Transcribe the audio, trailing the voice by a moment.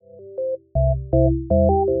Welcome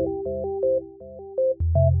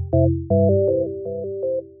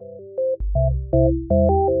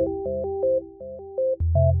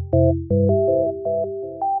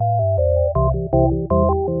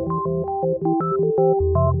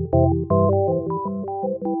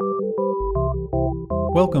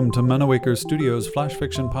to Manawaker Studios Flash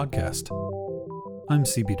Fiction Podcast. I'm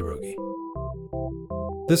C.B. Drogi.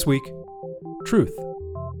 This week, Truth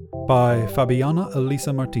by Fabiana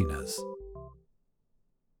Elisa Martinez.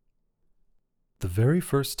 The very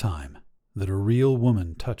first time that a real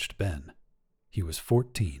woman touched Ben, he was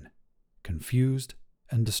 14, confused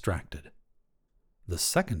and distracted. The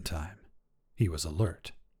second time, he was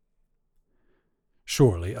alert.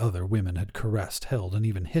 Surely other women had caressed, held, and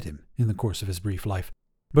even hit him in the course of his brief life,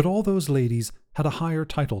 but all those ladies had a higher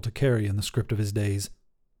title to carry in the script of his days.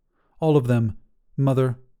 All of them,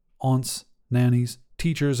 mother, aunts, nannies,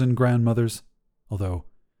 teachers, and grandmothers, although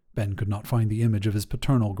Ben could not find the image of his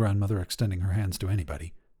paternal grandmother extending her hands to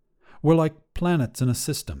anybody, were like planets in a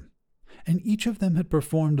system, and each of them had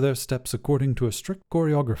performed their steps according to a strict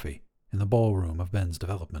choreography in the ballroom of Ben's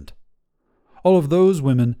development. All of those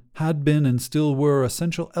women had been and still were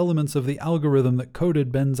essential elements of the algorithm that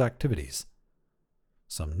coded Ben's activities.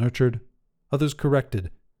 Some nurtured, others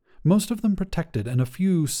corrected, most of them protected, and a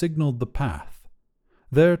few signaled the path.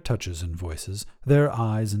 Their touches and voices, their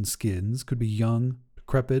eyes and skins could be young,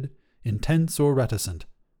 decrepit, intense, or reticent.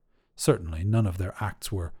 Certainly none of their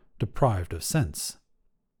acts were deprived of sense.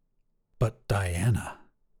 But Diana.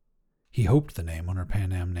 He hoped the name on her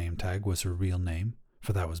Pan Am name tag was her real name,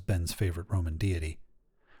 for that was Ben's favorite Roman deity,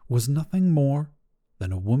 was nothing more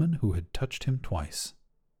than a woman who had touched him twice.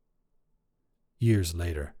 Years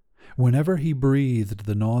later, whenever he breathed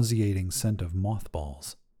the nauseating scent of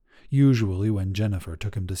mothballs, usually when Jennifer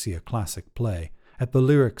took him to see a classic play at the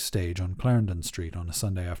Lyric Stage on Clarendon Street on a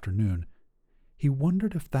Sunday afternoon, he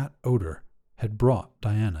wondered if that odor had brought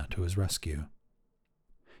Diana to his rescue.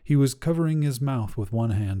 He was covering his mouth with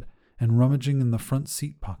one hand and rummaging in the front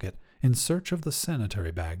seat pocket in search of the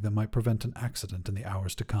sanitary bag that might prevent an accident in the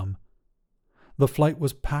hours to come. The flight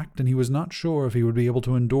was packed, and he was not sure if he would be able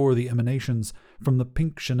to endure the emanations from the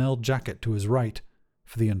pink Chanel jacket to his right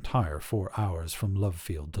for the entire 4 hours from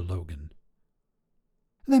Lovefield to Logan.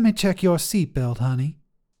 "Let me check your seatbelt, honey,"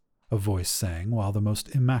 a voice sang, while the most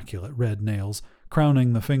immaculate red nails,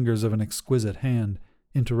 crowning the fingers of an exquisite hand,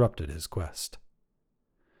 interrupted his quest.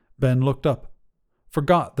 Ben looked up,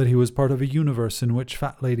 forgot that he was part of a universe in which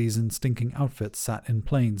fat ladies in stinking outfits sat in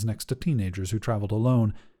planes next to teenagers who traveled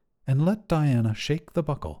alone, and let Diana shake the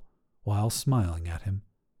buckle while smiling at him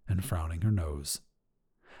and frowning her nose.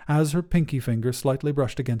 As her pinky finger slightly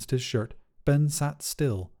brushed against his shirt, Ben sat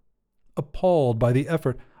still, appalled by the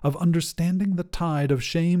effort of understanding the tide of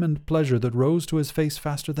shame and pleasure that rose to his face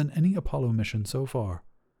faster than any Apollo mission so far.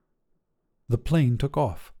 The plane took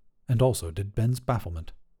off, and also did Ben's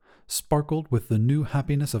bafflement, sparkled with the new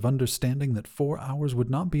happiness of understanding that 4 hours would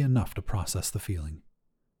not be enough to process the feeling.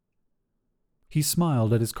 He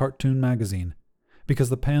smiled at his cartoon magazine, because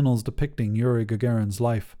the panels depicting Yuri Gagarin's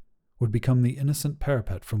life would become the innocent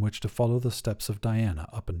parapet from which to follow the steps of Diana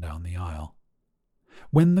up and down the aisle.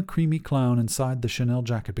 When the creamy clown inside the Chanel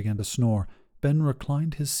jacket began to snore, Ben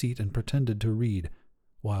reclined his seat and pretended to read,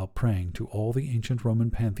 while praying to all the ancient Roman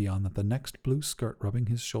pantheon that the next blue skirt rubbing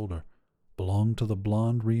his shoulder belonged to the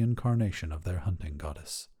blonde reincarnation of their hunting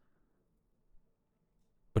goddess.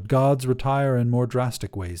 But gods retire in more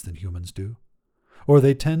drastic ways than humans do, or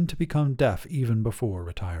they tend to become deaf even before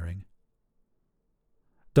retiring.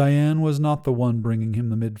 Diane was not the one bringing him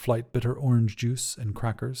the mid-flight bitter orange juice and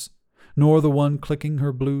crackers, nor the one clicking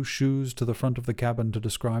her blue shoes to the front of the cabin to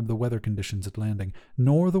describe the weather conditions at landing,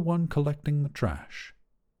 nor the one collecting the trash.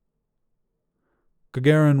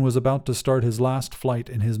 Gagarin was about to start his last flight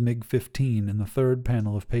in his MiG-15 in the third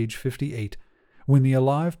panel of page 58 when the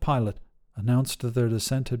alive pilot announced that their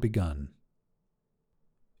descent had begun.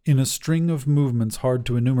 In a string of movements hard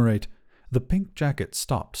to enumerate, the pink jacket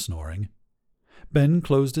stopped snoring. Ben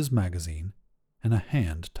closed his magazine, and a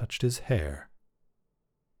hand touched his hair.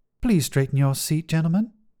 "Please straighten your seat,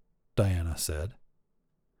 gentlemen," Diana said.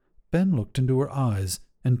 Ben looked into her eyes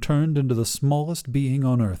and turned into the smallest being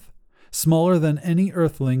on Earth, smaller than any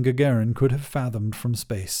earthling Gagarin could have fathomed from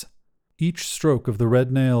space. Each stroke of the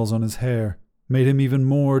red nails on his hair made him even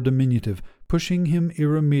more diminutive, pushing him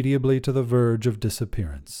irremediably to the verge of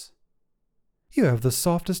disappearance. "You have the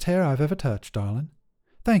softest hair I've ever touched, darling.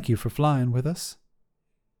 Thank you for flying with us."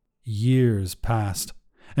 Years passed,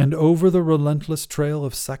 and over the relentless trail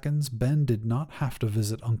of seconds, Ben did not have to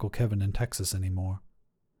visit Uncle Kevin in Texas anymore.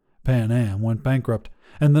 Pan Am went bankrupt,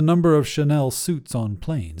 and the number of Chanel suits on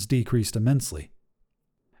planes decreased immensely.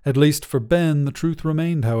 At least for Ben, the truth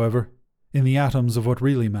remained, however, in the atoms of what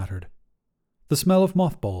really mattered. The smell of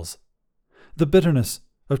mothballs, the bitterness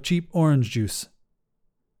of cheap orange juice,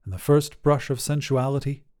 and the first brush of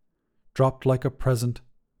sensuality dropped like a present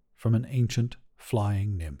from an ancient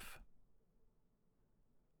flying nymph.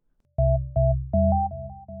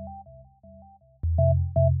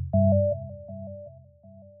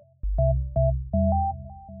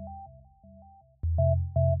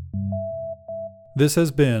 This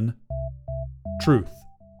has been Truth,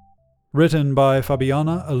 written by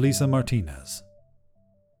Fabiana Elisa Martinez.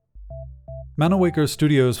 Manawaker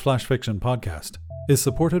Studios Flash Fiction Podcast is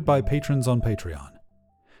supported by patrons on Patreon.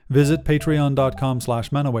 Visit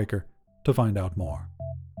patreon.com/manawaker to find out more.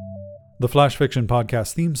 The Flash Fiction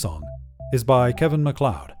Podcast theme song is by Kevin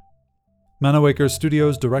MacLeod. Manawaker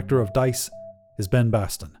Studios Director of DICE is Ben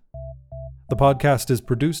Baston. The podcast is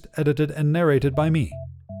produced, edited, and narrated by me,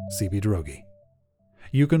 CB Droege.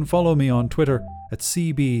 You can follow me on Twitter at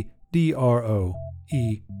CBDROEGE.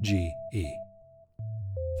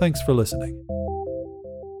 Thanks for listening.